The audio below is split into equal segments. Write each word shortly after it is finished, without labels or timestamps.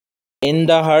In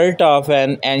the heart of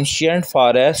an ancient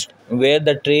forest, where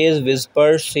the trees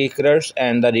whispered secrets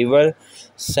and the river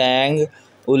sang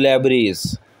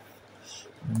lullabies,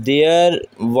 there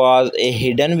was a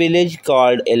hidden village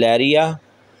called Elaria.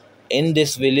 In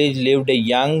this village lived a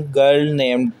young girl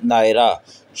named Nyra.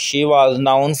 She was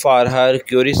known for her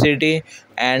curiosity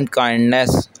and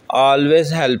kindness,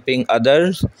 always helping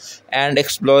others and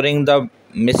exploring the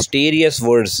mysterious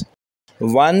woods.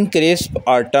 One crisp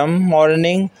autumn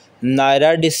morning,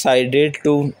 Nyra decided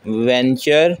to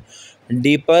venture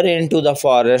deeper into the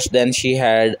forest than she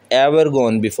had ever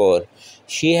gone before.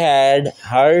 She had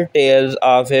heard tales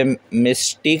of a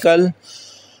mystical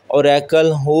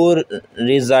oracle who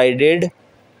resided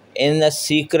in a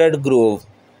secret grove,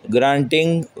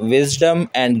 granting wisdom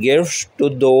and gifts to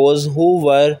those who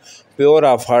were pure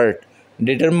of heart.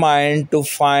 Determined to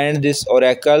find this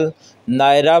oracle,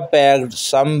 Naira packed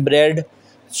some bread,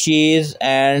 cheese,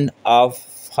 and of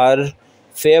her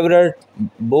favorite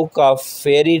book of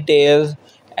fairy tales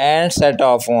and set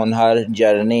off on her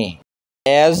journey.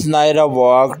 As Naira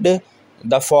walked,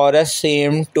 the forest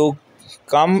seemed to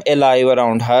come alive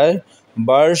around her.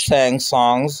 Birds sang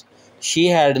songs she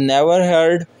had never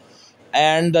heard,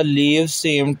 and the leaves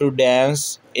seemed to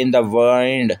dance in the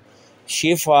wind.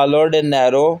 She followed a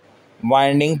narrow,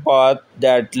 winding path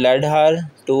that led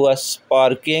her to a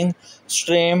sparkling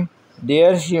stream.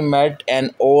 There she met an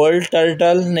old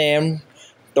turtle named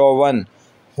Tovan,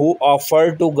 who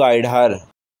offered to guide her.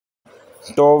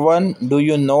 Tovan, do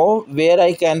you know where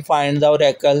I can find the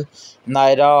oracle?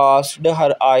 Naira asked,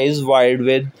 her eyes wide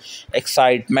with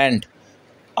excitement.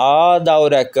 Ah, the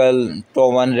oracle,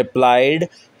 Tovan replied,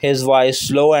 his voice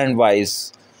slow and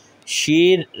wise.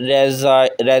 She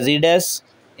resides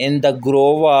in the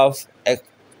grove of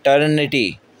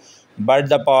eternity. But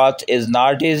the path is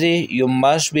not easy. You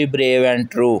must be brave and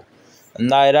true.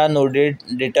 Naira nodded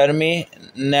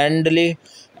determinedly,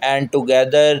 and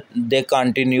together they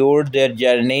continued their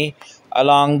journey.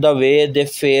 Along the way, they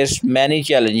faced many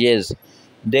challenges.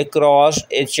 They crossed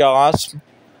a chasm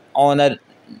on a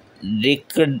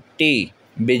rickety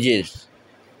bridge,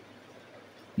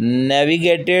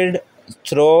 navigated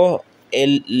through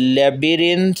a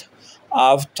labyrinth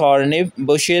of thorny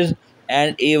bushes,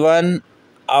 and even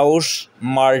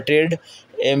outsmarted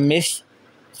a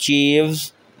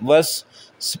mischievous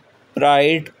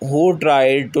sprite who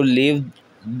tried to lead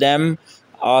them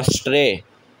astray.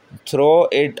 Through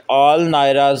it all,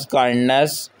 Naira's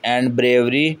kindness and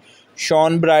bravery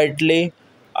shone brightly,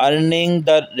 earning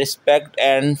the respect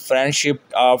and friendship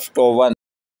of Tovan.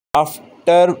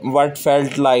 After what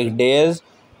felt like days,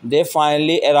 they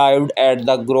finally arrived at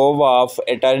the Grove of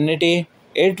Eternity.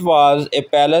 It was a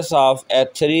palace of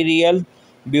ethereal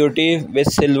beauty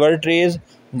with silver trees,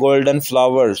 golden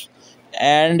flowers,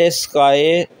 and a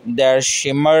sky that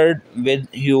shimmered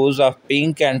with hues of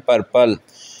pink and purple.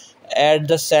 At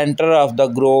the center of the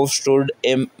grove stood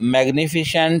a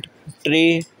magnificent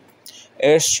tree,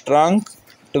 its trunk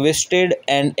twisted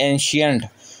and ancient,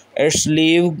 its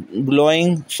leaves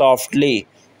glowing softly.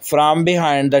 From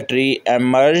behind the tree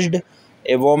emerged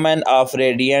a woman of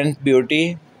radiant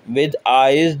beauty with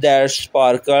eyes that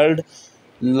sparkled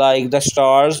like the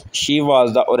stars. She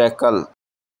was the oracle.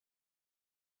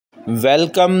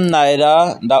 Welcome,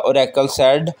 Nyra, the oracle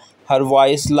said, her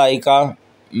voice like a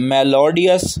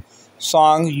melodious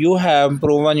song. You have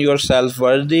proven yourself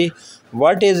worthy.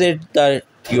 What is it that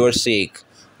you seek?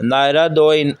 Nyra,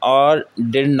 though in awe,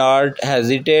 did not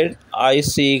hesitate. I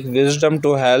seek wisdom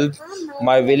to help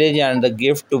my village and the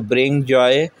gift to bring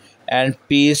joy and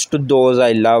peace to those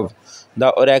I love. The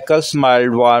oracle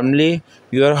smiled warmly.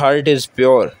 Your heart is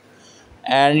pure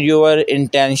and your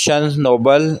intentions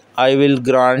noble. I will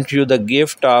grant you the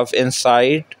gift of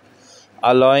insight,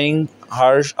 allowing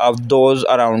hearts of those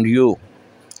around you.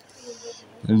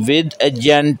 With a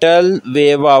gentle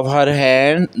wave of her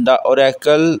hand, the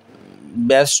oracle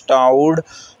bestowed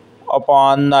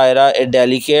upon Naira a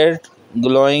delicate,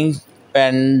 glowing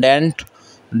pendant.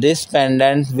 This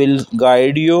pendant will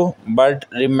guide you, but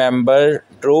remember,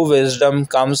 true wisdom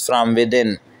comes from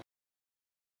within.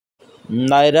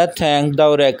 Nyra thanked the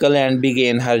oracle and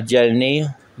began her journey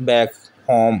back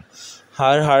home,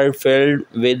 her heart filled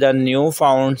with a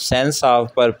newfound sense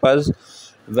of purpose.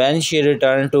 When she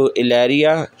returned to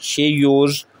Elaria, she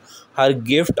used her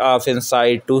gift of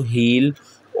insight to heal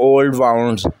old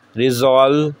wounds,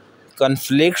 resolve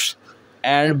conflicts,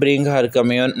 and bring her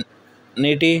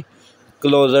community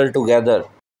closer together.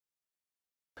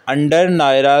 Under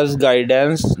Naira's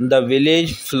guidance, the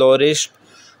village flourished.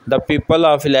 The people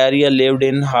of Elaria lived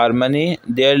in harmony.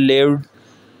 They lived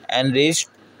enriched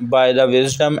by the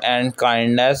wisdom and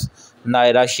kindness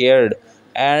Naira shared.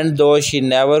 and though she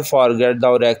never forgot the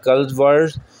oracle's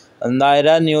words,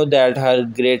 Nyra knew that her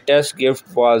greatest gift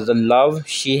was the love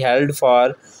she held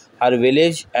for her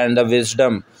village and the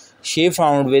wisdom she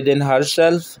found within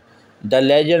herself. The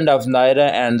legend of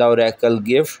Nyra and the oracle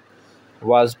gift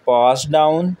was passed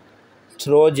down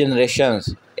through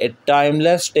generations, a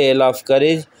timeless tale of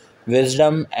courage,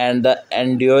 wisdom, and the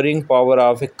enduring power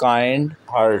of a kind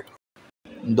heart.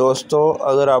 दोस्तों,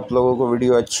 अगर आप लोगों को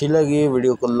video अच्छी लगी,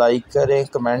 video को like करें,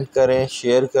 comment करें,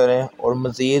 शेयर करें और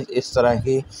मज़ीद इस तरह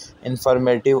की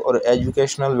इंफॉर्मेटिव और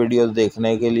एजुकेशनल वीडियोस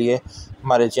देखने के लिए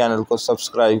हमारे चैनल को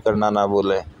सब्सक्राइब करना ना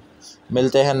भूलें।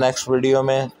 मिलते हैं नेक्स्ट वीडियो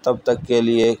में, तब तक के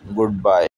लिए गुड बाय।